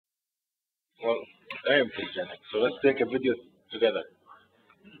Well, I am photogenic, so let's take a video together.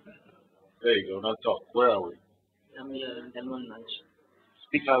 There you go, now talk. Where are we? I'm here in Delman Lunch.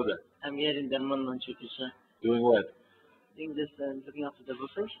 Speak louder. I'm here in Delman Lunch with you, sir. Doing what? Doing this, looking after the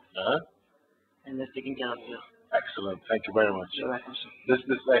buffet Uh-huh. and just taking care of you. Excellent. Thank you very much. You're welcome, sir.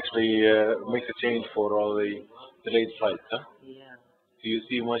 This actually makes a change for all the delayed flights, huh? Yeah. Do you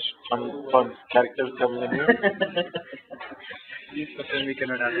see much fun characters coming in here? This question we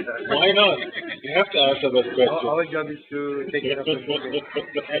cannot answer. Why not? You have to answer that question. Our job is to take care of the food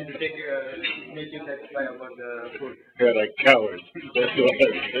and to make you satisfied about the food. You're a coward. That's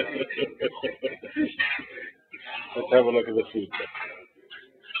right. Let's have a look at the food.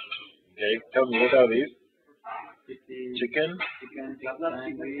 Okay, tell me, what are these? This is Chicken? chicken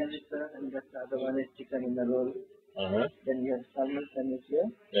sandwich, sir, and the other one is chicken in the roll. Uh-huh. Then we have salmon sandwich here,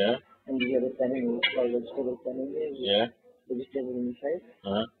 Yeah, and we have a panini, called vegetable panini, yeah. vegetable inside,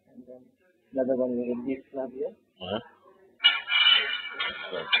 Uh-huh. and then another one we have beef slab here. Uh-huh.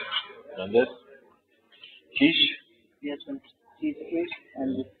 Excellent. And this? Quiche? We have some cheese cake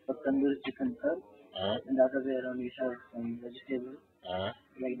and this for tandoori chicken curd, Uh-huh. and the other way around we have some vegetable. Uh-huh.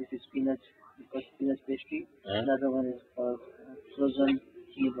 Like this is spinach, because spinach pastry. Uh-huh. Another one is for frozen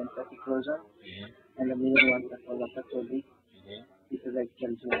cheese and patty frozen. Mhm. And the middle one is for ratatouille. Mhm. This is like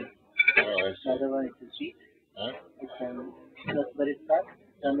calzone. Oh, I see. Another one is sweet. Huh? It's raspberry tart,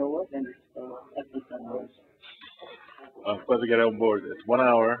 turnover, and it's apple turnover. I've got to get on board. It's 1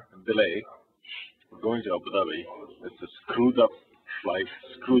 hour delay. We're going to Abu Dhabi. It's a screwed up flight,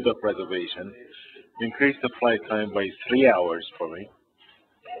 screwed up reservation. Increased the flight time by 3 hours for me.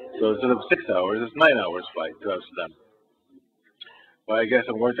 So instead of 6 hours, it's 9 hours flight to Amsterdam. But I guess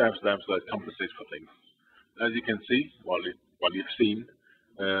I'm going to Amsterdam, so that compensates for things. As you can see, you've seen,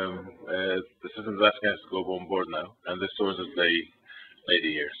 the system is asking us to go on board now, and this source is the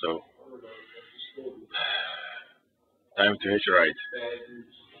lady here. So time to hitch a ride.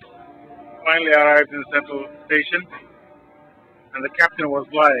 Finally arrived in Central Station, and the captain was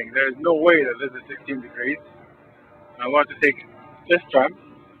lying. There is no way that this is 16 degrees. I want to take this tram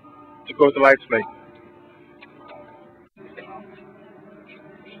to go to Lights Play.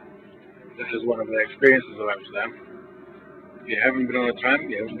 This is one of the experiences of Amsterdam. If you haven't been on a tram,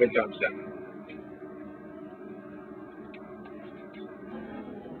 you haven't been to Amsterdam.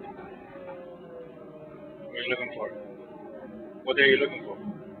 What are you looking for? What are you looking for?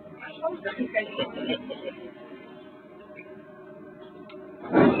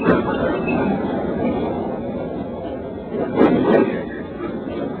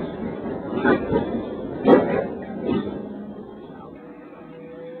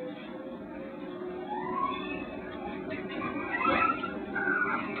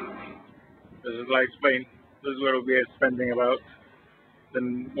 This is like Spain. This is where we'll be spending about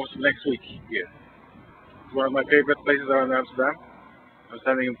most of next week here. It's one of my favorite places around Amsterdam. I'm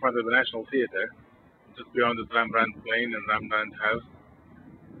standing in front of the National Theatre, just beyond the Rembrandt Plane and Rembrandt House,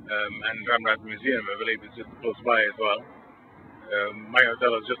 and Rembrandt Museum, I believe, is just close by as well. My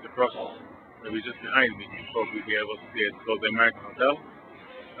hotel is just across, maybe just behind me. You'll probably be able to see it. It's called the American Hotel.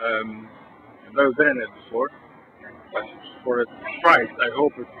 I've never been in it before, but for its price, I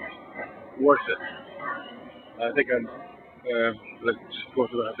hope it's worth it. I think let's just go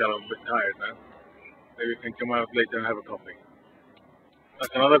to the hotel. I'm a bit tired now. Maybe we can come out later and have a coffee.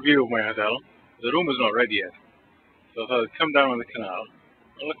 That's another view of my hotel. The room is not ready yet, so I thought I'd come down on the canal.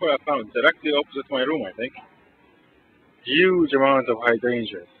 And look what I found, directly opposite my room, I think. Huge amount of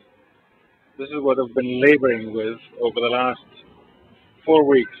hydrangeas. This is what I've been laboring with over the last 4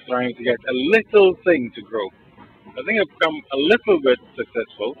 weeks, trying to get a little thing to grow. I think I've become a little bit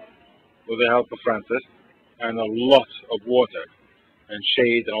successful with the help of Francis and a lot of water and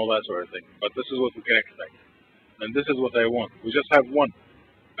shade and all that sort of thing. But this is what we can expect. And this is what I want. We just have one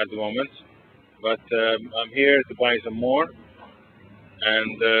at the moment. But I'm here to buy some more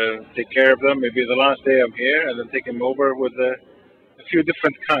and take care of them. Maybe the last day I'm here, and then take them over with a few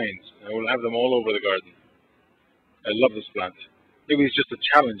different kinds. I will have them all over the garden. I love this plant. Maybe it's just a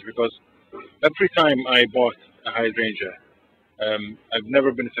challenge because every time I bought a hydrangea, I've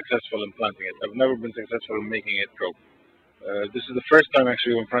never been successful in planting it. I've never been successful in making it grow. This is the first time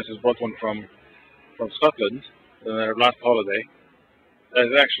actually when Francis brought one from Scotland on our last holiday.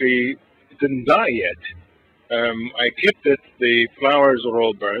 It actually didn't die yet. I clipped it, the flowers were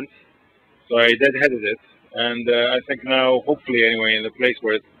all burnt, so I deadheaded it, and I think now, hopefully anyway, in the place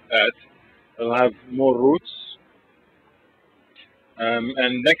where it's at, it'll have more roots.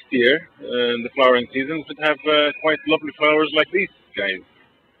 And next year, in the flowering season, it would have quite lovely flowers like these guys.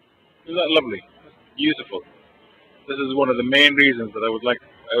 Isn't that lovely? Beautiful. This is one of the main reasons that I would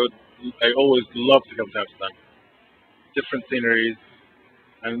I always love to come to Amsterdam. Different sceneries.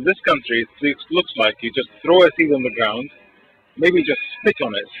 And in this country, it looks like you just throw a seed on the ground, maybe just spit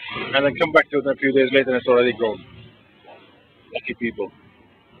on it, and then come back to it a few days later and it's already grown. Lucky people.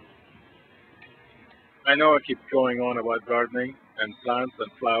 I know I keep going on about gardening and plants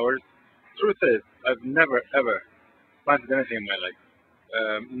and flowers. Truth is, I've never ever planted anything in my life.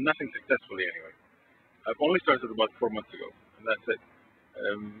 Nothing successfully anyway. I've only started about 4 months ago, and that's it.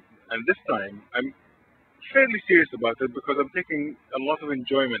 And this time, I'm fairly serious about it because I'm taking a lot of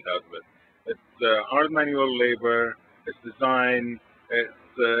enjoyment out of it. It's hard manual labor, it's design,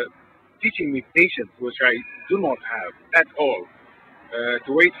 it's teaching me patience, which I do not have at all.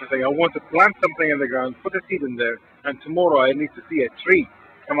 To wait for saying, I want to plant something in the ground, put a seed in there, and tomorrow I need to see a tree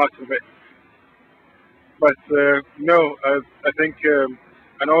come out of it. But no, I think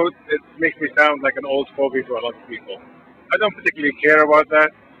I know it makes me sound like an old fogey to a lot of people. I don't particularly care about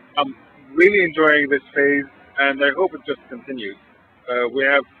that. I'm really enjoying this phase, and I hope it just continues. We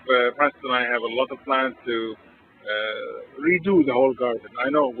have Francis and I have a lot of plans to redo the whole garden. I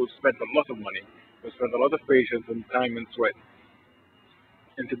know we've spent a lot of money, we've spent a lot of patience and time and sweat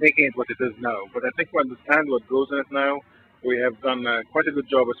into making it what it is now. But I think we understand what goes in it now. We have done quite a good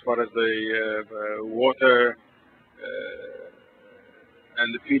job as far as the water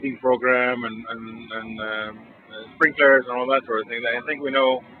and the feeding program and sprinklers and all that sort of thing. I think we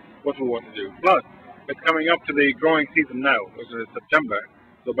know what we want to do. Plus, it's coming up to the growing season now, which is September.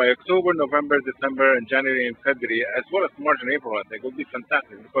 So by October, November, December, and January and February, as well as March and April, I think will be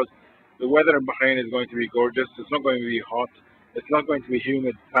fantastic because the weather in Bahrain is going to be gorgeous. It's not going to be hot. It's not going to be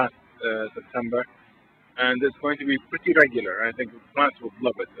humid past September, and it's going to be pretty regular. I think plants would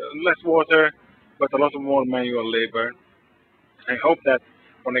love it. Less water, but a lot of more manual labor. I hope that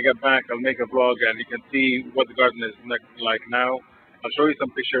when I get back, I'll make a vlog and you can see what the garden is like now. I'll show you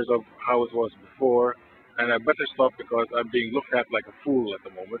some pictures of how it was before, and I better stop because I'm being looked at like a fool at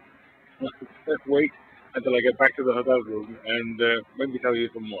the moment. Wait until I get back to the hotel room and maybe tell you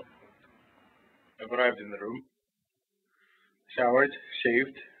some more. I've arrived in the room, showered,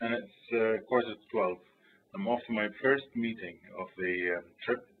 shaved, and it's 11:45. I'm off to my first meeting of the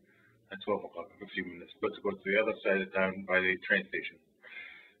trip at 12 o'clock, a few minutes, but to go to the other side of town by the train station.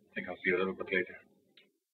 I think I'll see you a little bit later.